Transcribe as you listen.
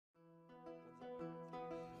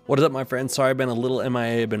What is up, my friends? Sorry I've been a little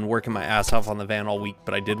MIA. I've been working my ass off on the van all week,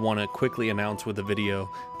 but I did want to quickly announce with the video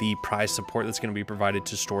the prize support that's going to be provided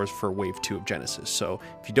to stores for Wave 2 of Genesis. So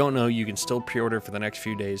if you don't know, you can still pre-order for the next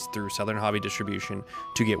few days through Southern Hobby Distribution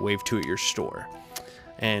to get Wave 2 at your store.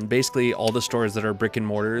 And basically all the stores that are brick and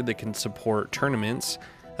mortar that can support tournaments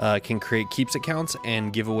can create keeps accounts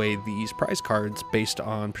and give away these prize cards based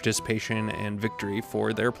on participation and victory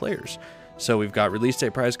for their players. So we've got release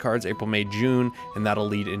date prize cards, April, May, June, and that'll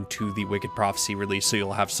lead into the Wicked Prophecy release. So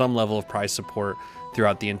you'll have some level of prize support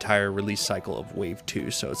throughout the entire release cycle of Wave 2.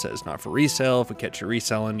 So it says not for resale. If we catch you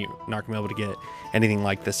reselling, you're not gonna be able to get anything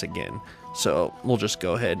like this again. So we'll just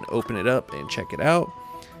go ahead and open it up and check it out.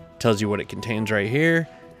 Tells you what it contains right here.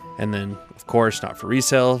 And then, of course, not for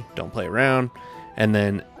resale, don't play around. And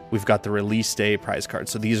then we've got the release day prize cards.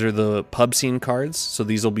 So these are the pub scene cards. So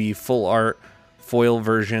these will be full art foil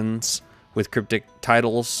versions with cryptic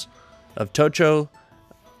titles of Tocho.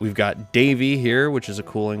 We've got Davy here, which is a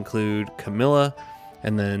cool include, Camilla.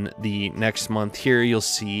 And then the next month here you'll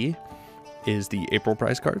see is the April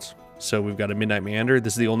prize cards. So we've got a Midnight Meander.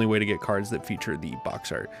 This is the only way to get cards that feature the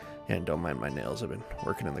box art. And don't mind my nails, I've been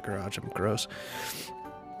working in the garage, I'm gross.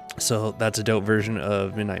 So that's a dope version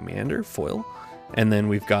of Midnight Meander foil. And then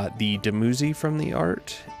we've got the Demuzi from the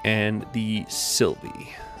art and the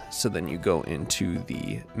Sylvie. So then you go into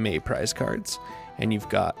the May prize cards and you've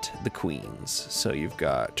got the queens. So you've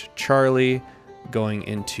got Charlie going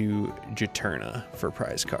into Juturna for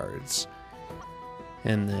prize cards.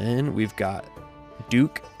 And then we've got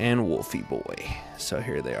Duke and Wolfie Boy. So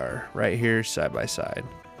here they are right here side by side.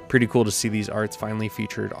 Pretty cool to see these arts finally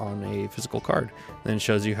featured on a physical card. Then it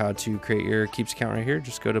shows you how to create your keeps account right here.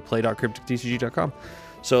 Just go to play.cryptiktcg.com.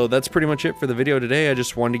 So that's pretty much it for the video today. I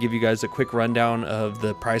just wanted to give you guys a quick rundown of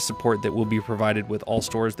the prize support that will be provided with all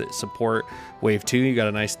stores that support Wave 2. You got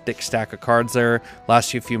a nice thick stack of cards there.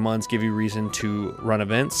 Last few months give you reason to run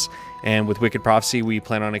events. And with Wicked Prophecy, we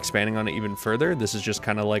plan on expanding on it even further. This is just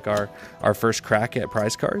kind of like our first crack at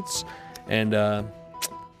prize cards. And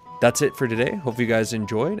that's it for today. Hope you guys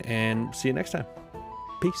enjoyed and see you next time.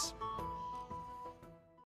 Peace.